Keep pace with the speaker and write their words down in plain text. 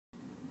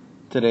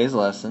Today's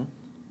lesson,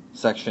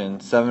 section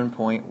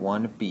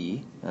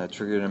 7.1b,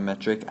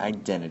 Trigonometric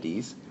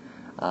Identities.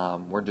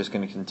 We're just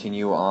going to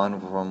continue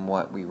on from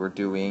what we were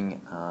doing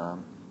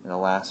in the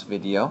last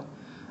video,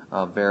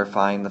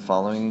 verifying the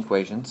following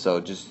equations.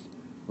 So just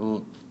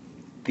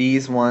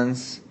these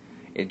ones,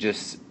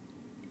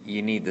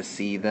 you need to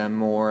see them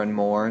more and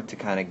more to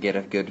kind of get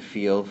a good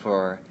feel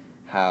for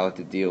how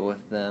to deal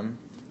with them.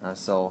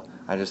 So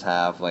I just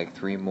have like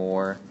 3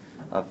 more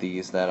of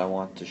these that I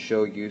want to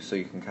show you so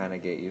you can kind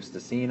of get used to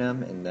seeing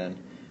them, and then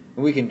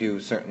we can do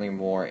certainly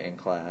more in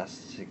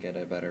class to get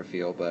a better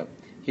feel, but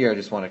here I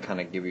just want to kind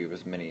of give you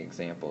as many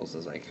examples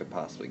as I could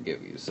possibly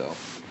give you. So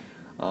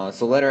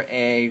letter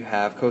A, you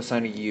have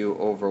cosine of u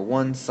over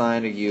 1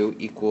 sine of u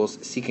equals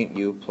secant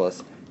u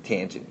plus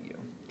tangent u.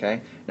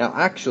 Okay. Now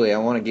actually I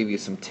want to give you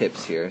some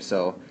tips here.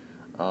 So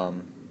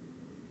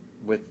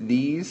with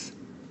these,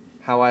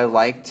 how I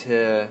like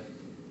to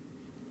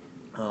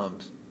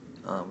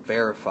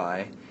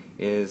verify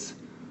is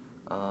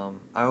I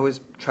always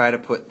try to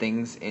put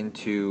things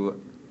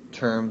into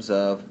terms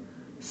of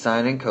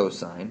sine and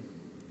cosine,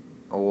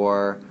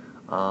 or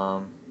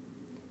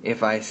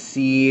if I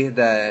see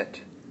that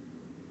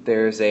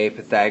there's a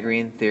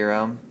Pythagorean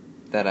theorem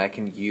that I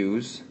can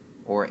use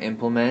or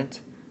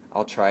implement,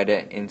 I'll try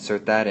to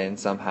insert that in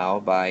somehow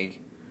by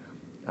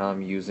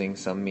using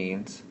some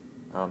means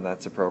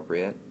that's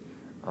appropriate.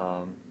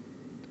 I'll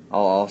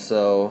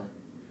also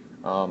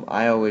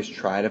I always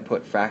try to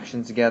put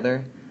fractions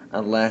together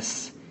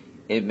unless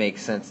it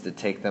makes sense to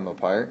take them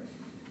apart.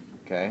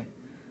 Okay,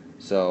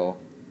 so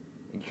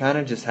you kind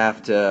of just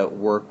have to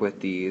work with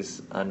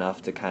these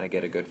enough to kind of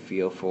get a good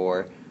feel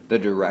for the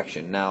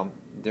direction. Now,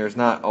 there's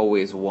not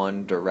always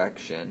one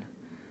direction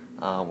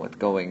with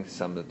going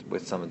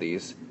with some of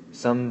these.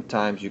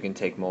 Sometimes you can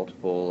take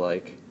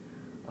multiple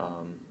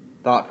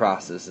thought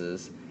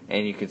processes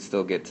and you could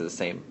still get to the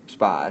same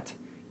spot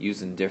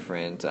using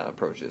different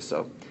approaches.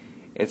 So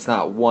it's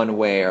not one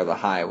way or the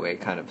highway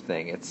kind of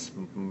thing. It's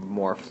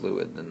more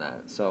fluid than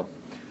that. So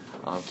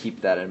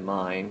keep that in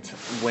mind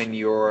when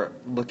you're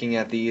looking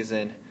at these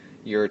and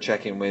you're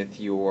checking with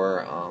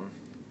your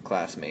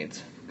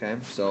classmates.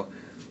 Okay. So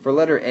for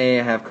letter A,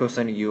 I have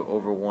cosine of u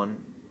over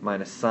 1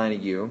 minus sine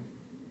of u.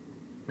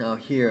 Now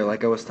here,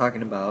 like I was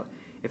talking about,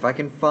 if I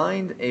can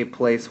find a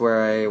place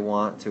where I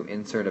want to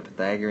insert a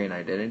Pythagorean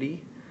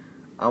identity,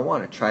 I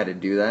want to try to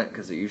do that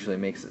because it usually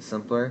makes it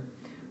simpler.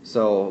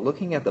 So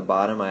looking at the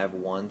bottom, I have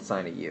 1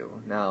 sine of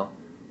u. Now,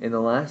 in the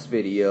last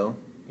video,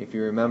 if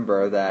you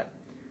remember that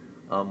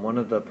one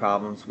of the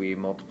problems we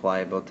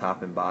multiply both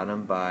top and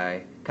bottom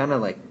by kind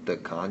of like the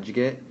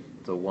conjugate,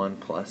 so 1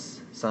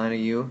 plus sine of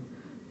u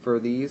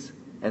for these,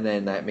 and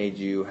then that made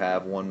you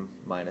have 1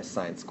 minus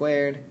sine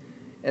squared,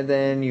 and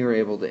then you were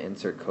able to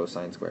insert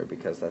cosine squared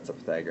because that's a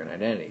Pythagorean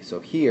identity.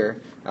 So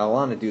here, I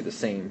want to do the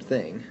same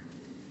thing.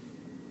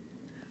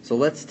 So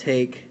let's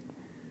take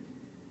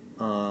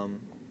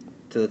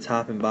to the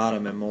top and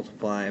bottom and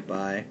multiply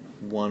by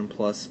 1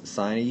 plus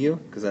sine of u,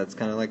 because that's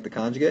kind of like the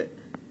conjugate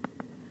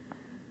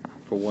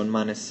for 1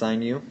 minus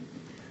sine u.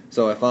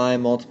 So if I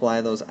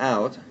multiply those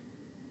out,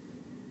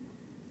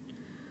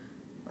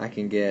 I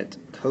can get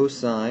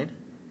cosine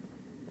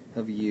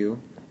of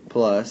u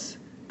plus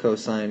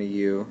cosine of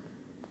u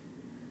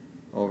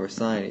over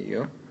sine of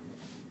u.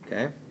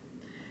 Okay?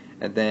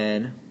 And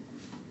then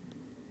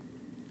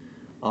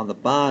on the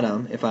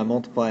bottom, if I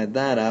multiply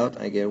that out,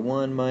 I get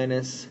 1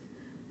 minus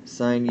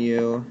sine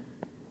u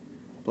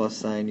plus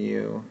sine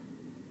u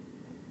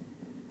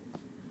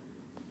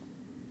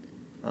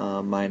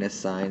minus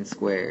sine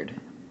squared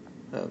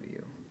of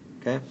u.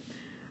 Okay?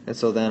 And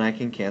so then I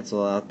can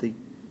cancel out the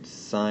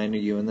sine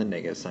of u and the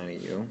negative sine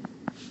of u.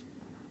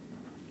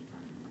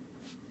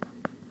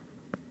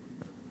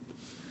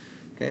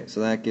 Okay, so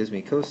that gives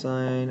me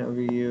cosine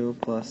over u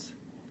plus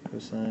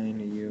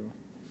cosine of u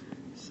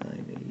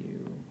sine of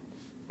u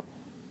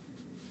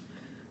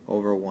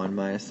over 1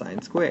 minus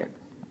sine squared.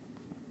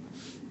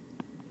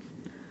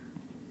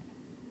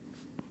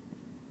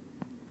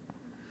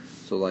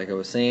 So like I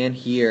was saying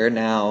here,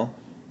 now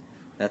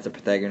that's a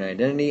Pythagorean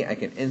identity. I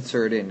can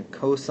insert in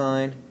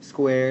cosine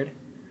squared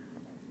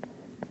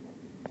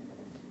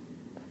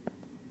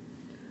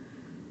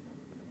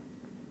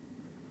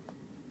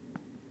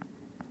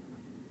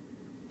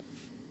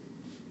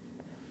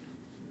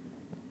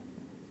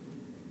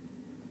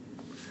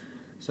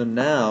So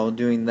now,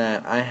 doing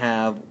that, I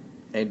have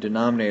a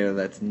denominator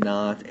that's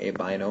not a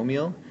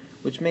binomial,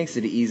 which makes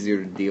it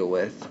easier to deal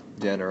with,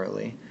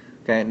 generally.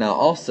 Okay, now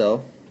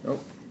also,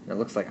 it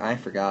looks like I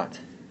forgot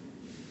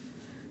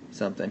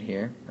something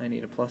here. I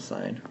need a plus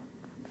sign.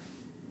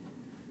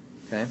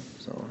 Okay,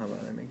 so how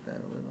about I make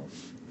that a little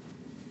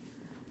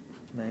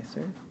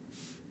nicer?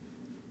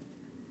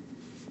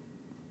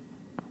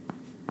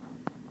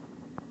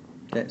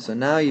 Okay, so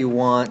now you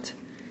want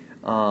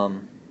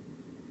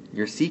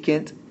your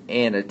secant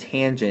and a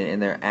tangent,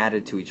 and they're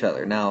added to each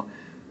other. Now,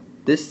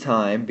 this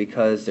time,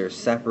 because they're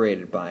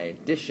separated by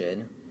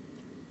addition,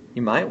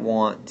 you might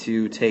want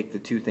to take the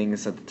two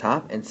things at the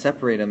top and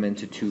separate them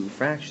into two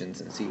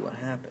fractions and see what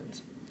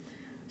happens.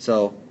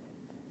 So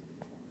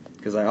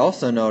because I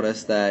also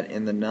noticed that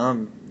in the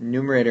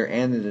numerator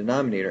and the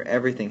denominator,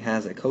 everything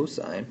has a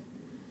cosine.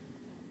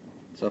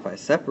 So if I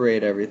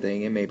separate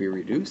everything and maybe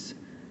reduce,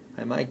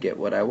 I might get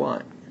what I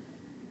want.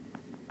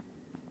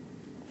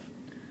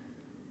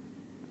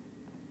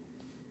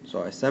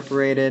 So I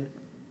separated.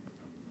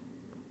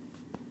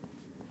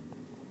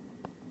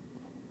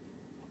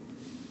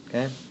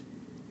 Okay.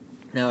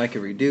 Now I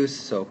can reduce,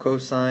 so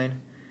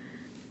cosine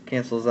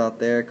cancels out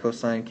there,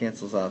 cosine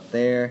cancels out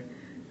there.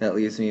 That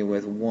leaves me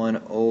with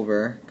 1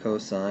 over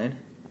cosine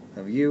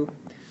of u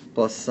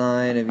plus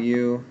sine of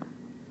u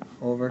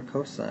over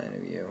cosine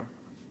of u.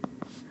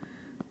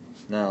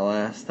 Now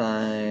last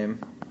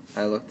time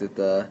I looked at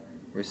the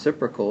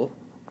reciprocal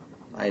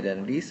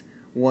identities,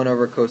 1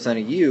 over cosine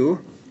of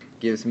u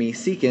gives me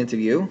secant of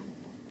u,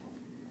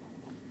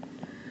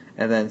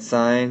 and then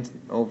sine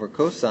over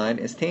cosine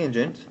is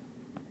tangent.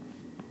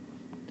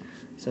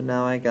 So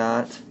now I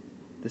got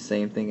the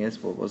same thing as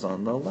what was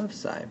on the left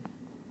side.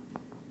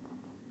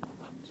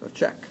 So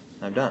check,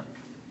 I'm done.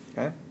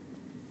 Okay.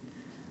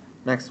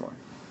 Next one.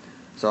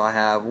 So I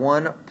have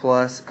 1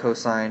 plus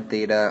cosine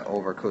theta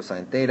over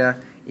cosine theta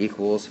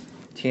equals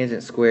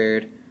tangent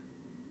squared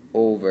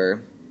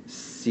over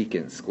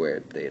secant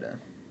squared theta,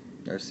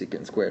 or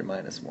secant squared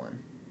minus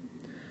 1.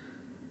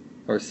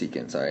 Or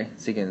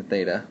secant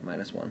theta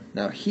minus 1.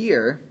 Now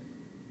here,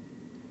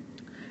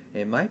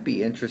 it might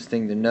be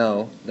interesting to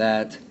know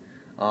that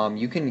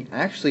you can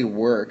actually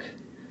work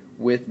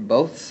with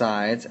both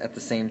sides at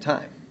the same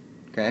time.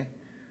 Okay?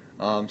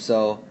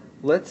 So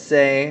let's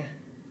say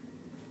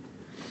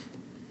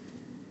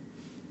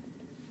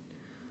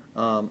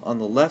on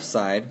the left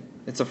side,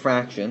 it's a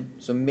fraction,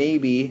 so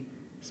maybe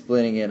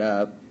splitting it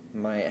up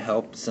might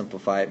help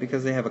simplify it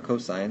because they have a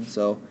cosine.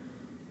 So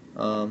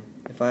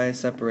if I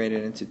separate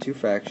it into two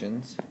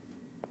fractions,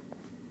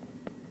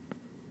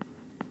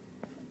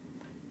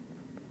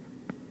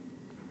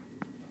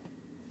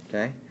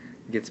 okay,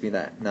 it gets me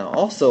that. Now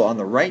also on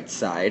the right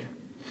side,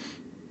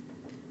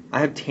 I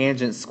have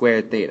tangent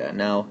squared theta.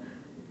 Now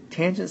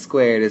tangent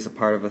squared is a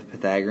part of a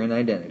Pythagorean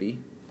identity,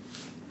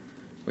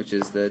 which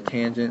is the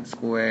tangent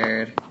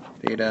squared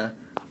theta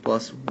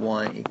plus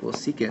 1 equals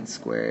secant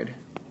squared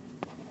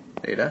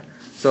theta.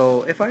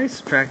 So if I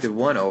subtracted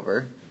 1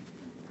 over,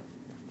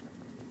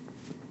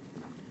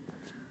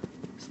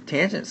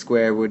 tangent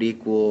squared would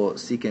equal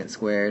secant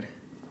squared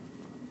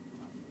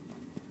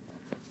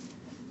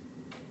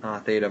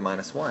theta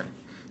minus 1.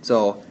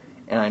 So,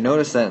 and I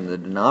noticed that in the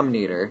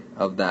denominator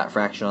of that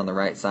fraction on the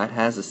right side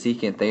has a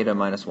secant theta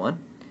minus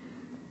 1.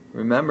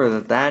 Remember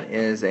that that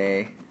is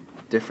a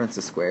difference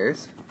of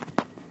squares.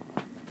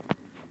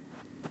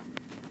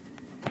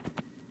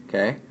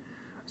 Okay,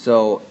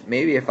 so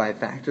maybe if I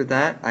factored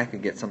that, I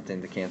could get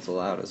something to cancel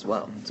out as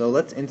well. So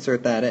let's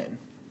insert that in.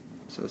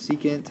 So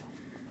secant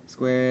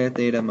squared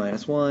theta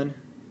minus 1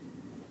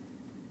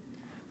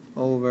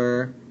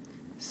 over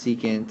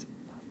secant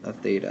of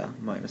theta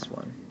minus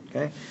 1.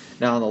 Okay.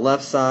 Now on the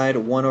left side,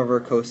 1 over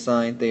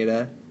cosine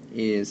theta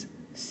is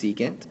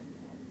secant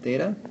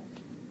theta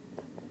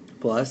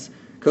plus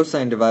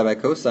cosine divided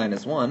by cosine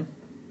is 1.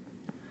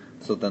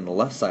 So then the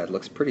left side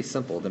looks pretty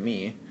simple to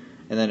me.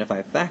 And then if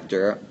I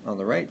factor on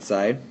the right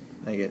side,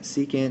 I get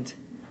secant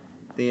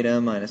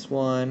theta minus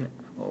 1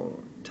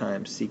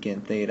 times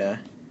secant theta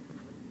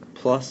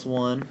plus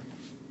 1.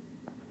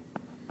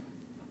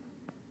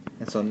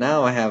 And so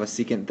now I have a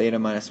secant theta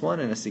minus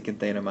 1 and a secant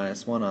theta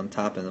minus 1 on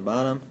top and the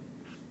bottom.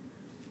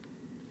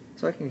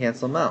 So I can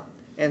cancel them out.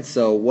 And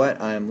so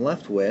what I'm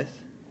left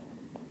with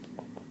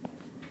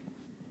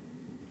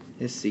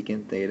is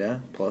secant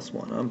theta plus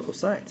 1 on both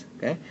sides.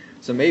 Okay?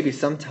 So maybe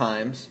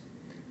sometimes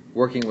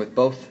working with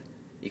both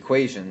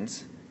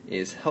equations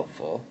is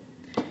helpful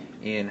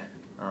in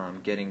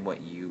getting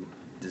what you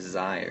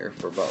desire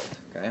for both.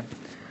 Okay?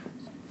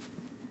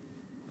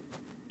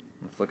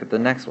 Let's look at the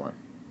next one.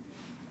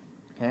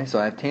 Okay, so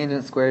I have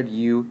tangent squared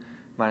u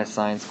minus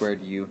sine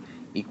squared u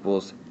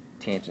equals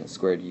tangent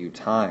squared u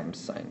times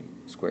sine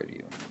squared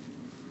u.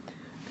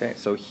 Okay,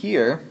 so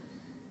here,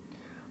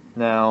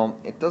 now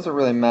it doesn't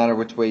really matter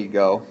which way you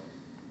go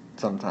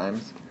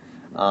sometimes.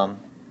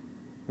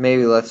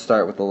 Maybe let's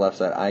start with the left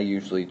side. I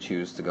usually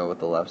choose to go with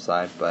the left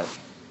side, but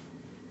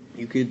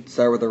you could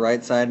start with the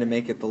right side and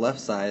make it the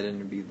left side and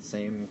it'd be the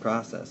same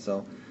process.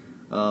 So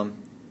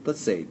let's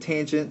say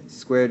tangent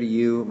squared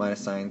u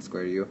minus sine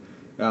squared u.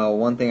 Now,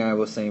 one thing I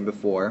was saying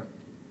before,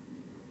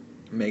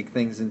 make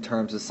things in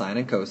terms of sine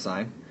and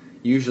cosine.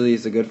 Usually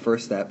is a good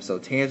first step. So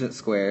tangent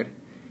squared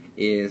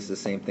is the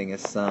same thing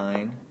as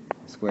sine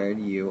squared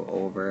u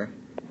over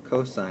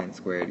cosine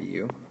squared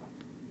u.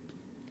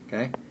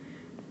 Okay?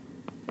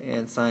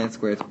 And sine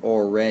squared is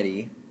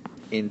already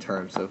in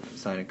terms of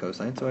sine and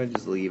cosine, so I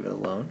just leave it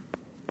alone.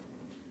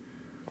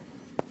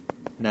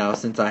 Now,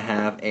 since I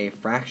have a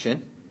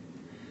fraction,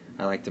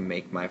 I like to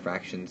make my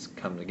fractions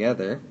come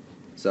together.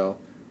 So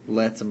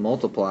let's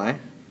multiply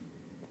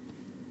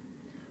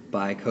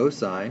by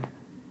cosine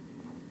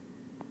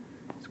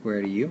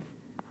squared of u.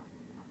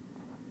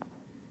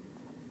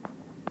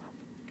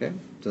 Okay,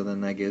 so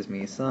then that gives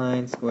me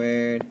sine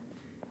squared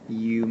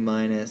u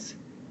minus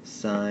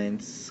sine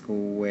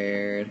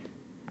squared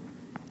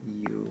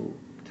u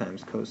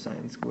times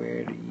cosine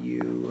squared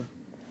u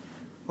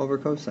over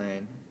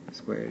cosine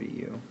squared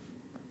u.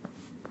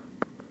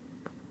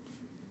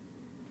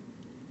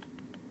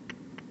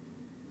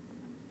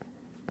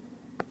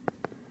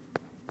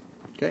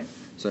 Okay,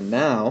 so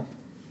now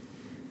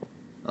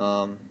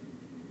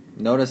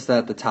notice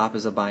that the top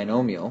is a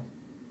binomial.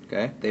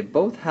 Okay, they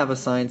both have a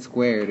sine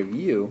squared of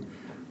u,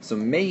 so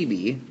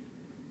maybe,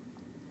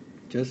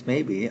 just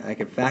maybe, I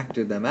could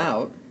factor them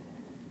out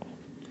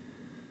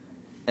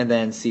and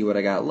then see what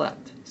I got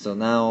left. So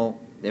now,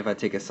 if I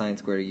take a sine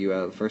squared of u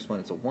out of the first one,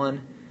 it's a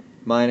 1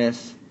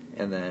 minus,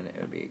 and then it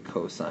would be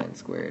cosine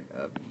squared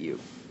of u.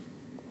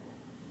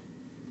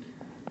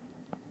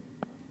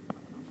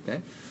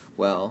 Okay,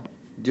 well,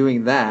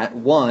 doing that,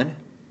 1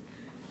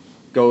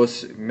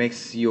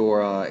 makes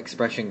your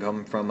expression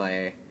come from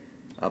a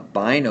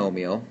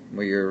binomial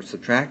where you're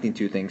subtracting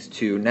two things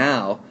to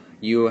now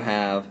you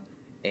have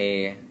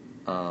a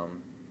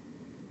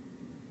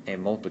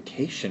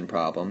multiplication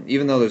problem.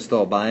 Even though there's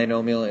still a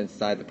binomial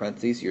inside the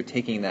parentheses, you're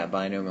taking that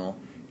binomial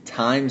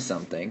times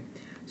something.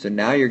 So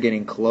now you're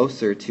getting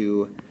closer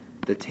to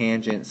the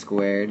tangent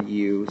squared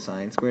u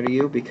sine squared of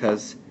u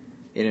because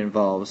it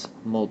involves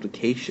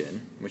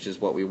multiplication, which is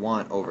what we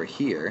want over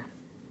here.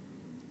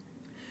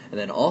 And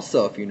then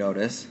also, if you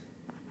notice,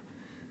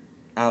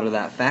 out of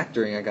that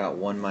factoring, I got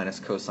 1 minus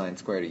cosine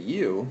squared of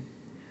u.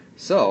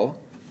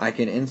 So I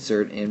can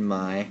insert in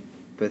my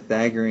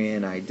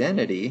Pythagorean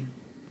identity,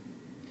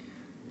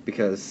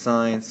 because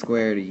sine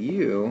squared of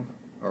u,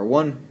 or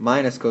 1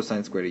 minus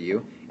cosine squared of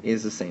u,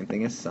 is the same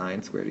thing as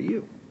sine squared of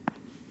u.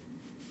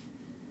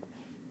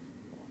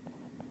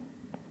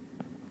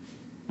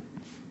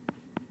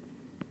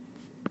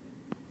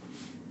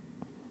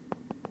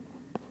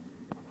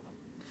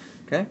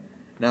 Okay?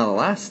 Now the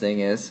last thing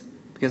is,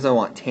 because I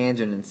want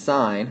tangent and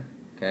sine,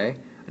 okay,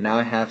 and now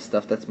I have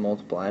stuff that's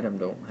multiplied, I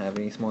don't have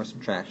any more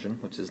subtraction,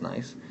 which is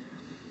nice.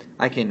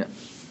 I can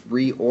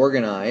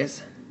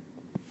reorganize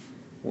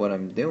what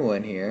I'm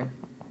doing here,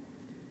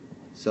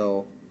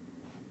 so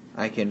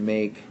I can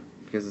make,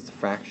 because it's a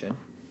fraction,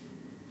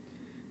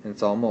 and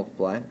it's all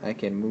multiplied, I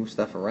can move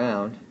stuff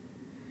around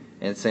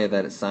and say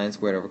that it's sine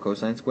squared over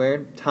cosine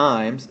squared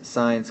times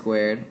sine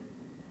squared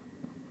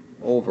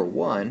over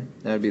 1,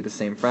 that would be the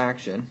same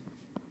fraction.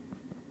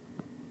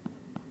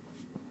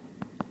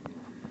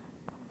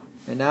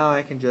 And now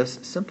I can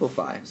just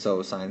simplify.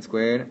 So sine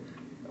squared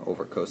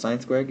over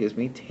cosine squared gives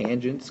me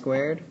tangent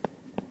squared,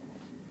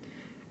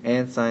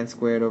 and sine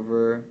squared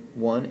over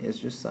 1 is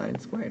just sine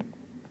squared.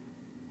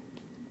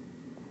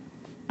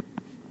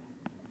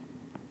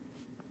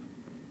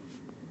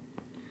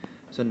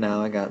 So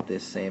now I got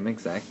this same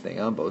exact thing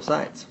on both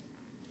sides.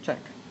 Check.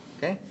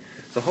 Okay?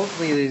 So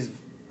hopefully these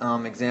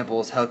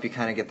examples help you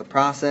kind of get the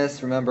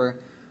process.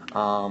 Remember,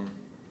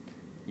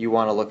 you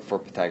want to look for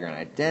Pythagorean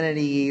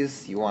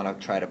identities. You want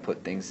to try to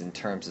put things in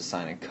terms of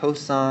sine and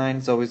cosine.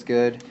 It's always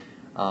good.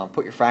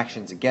 Put your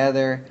fractions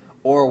together,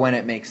 or when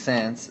it makes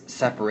sense,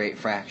 separate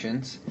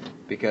fractions,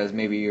 because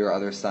maybe your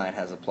other side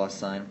has a plus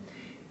sign.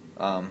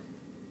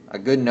 A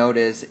good note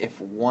is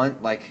if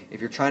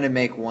you're trying to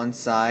make one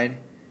side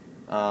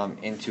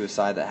into a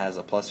side that has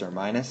a plus or a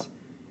minus,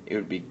 it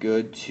would be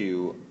good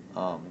to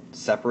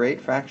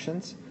separate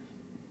fractions.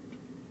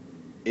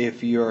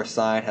 If your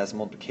side has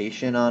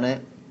multiplication on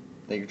it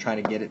that you're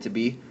trying to get it to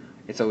be,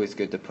 it's always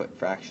good to put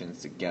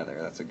fractions together.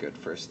 That's a good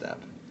first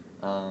step.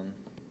 But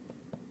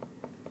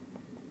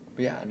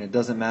yeah, and it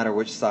doesn't matter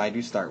which side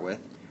you start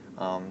with.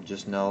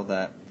 Just know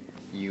that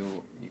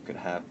you could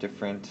have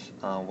different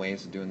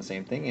ways of doing the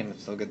same thing and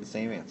still get the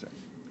same answer.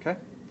 Okay?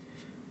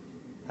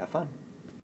 Have fun.